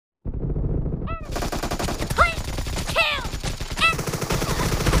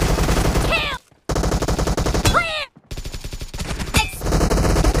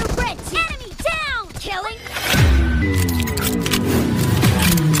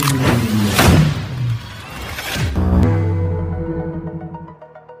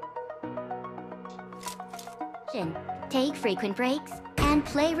frequent breaks and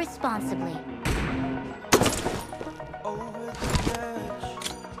play responsibly. Over the edge,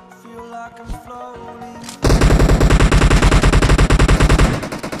 feel like I'm floating.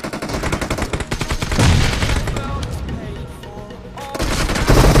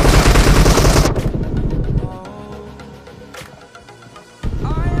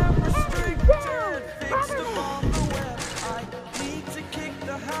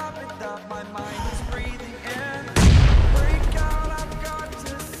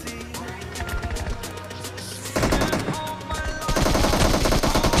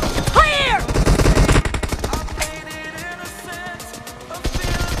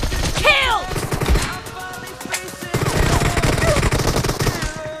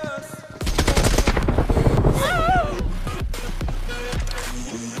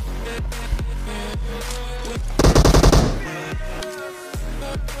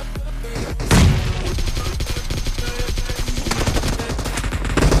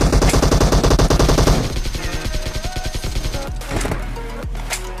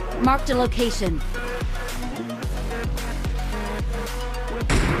 Marked a location.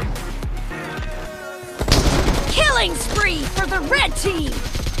 Killing spree for the red team!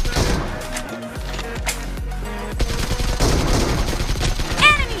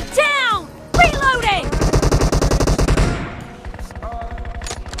 Enemy down! Reloading!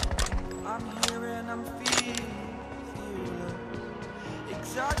 I'm here and I'm feeling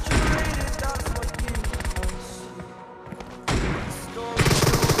exaggerated, that's what you see.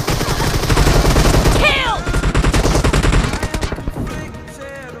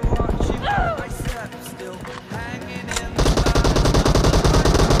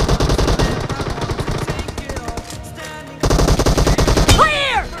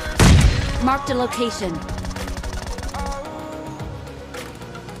 Marked a location.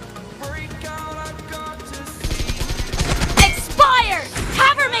 Expired!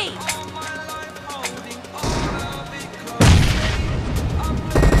 Cover me!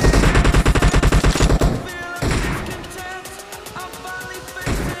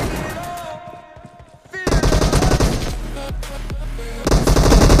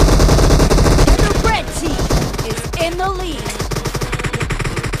 The red team is in the lead.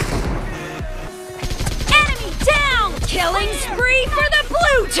 Killing spree for the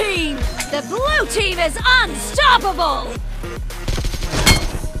blue team! The blue team is unstoppable!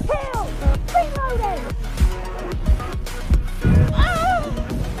 Kill! Reloading!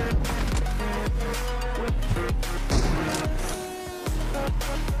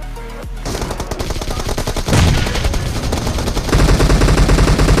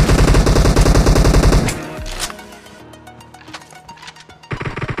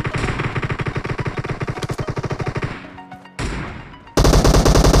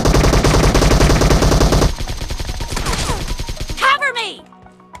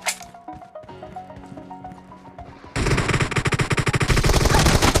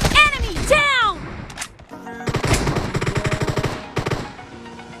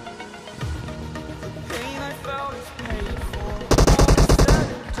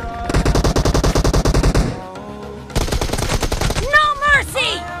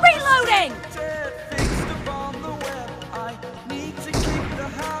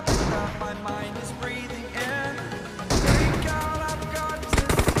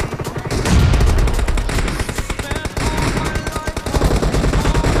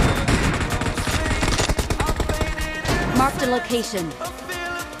 Marked a location.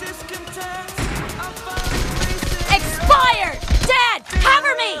 Expired! Dead!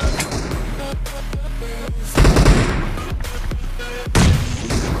 Cover me!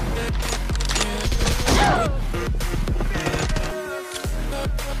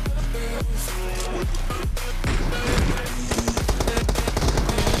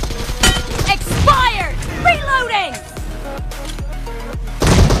 Expired! Reloading!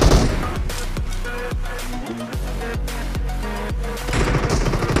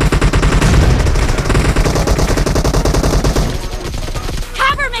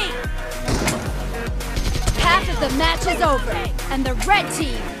 The match is over, and the red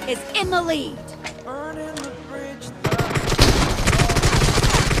team is in the lead.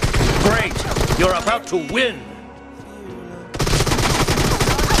 Great! You're about to win!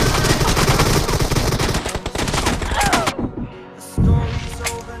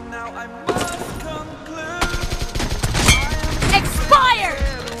 Expired!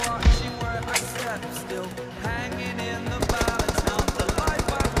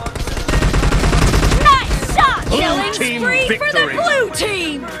 Killing spree for the blue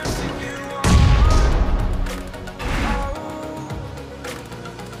team!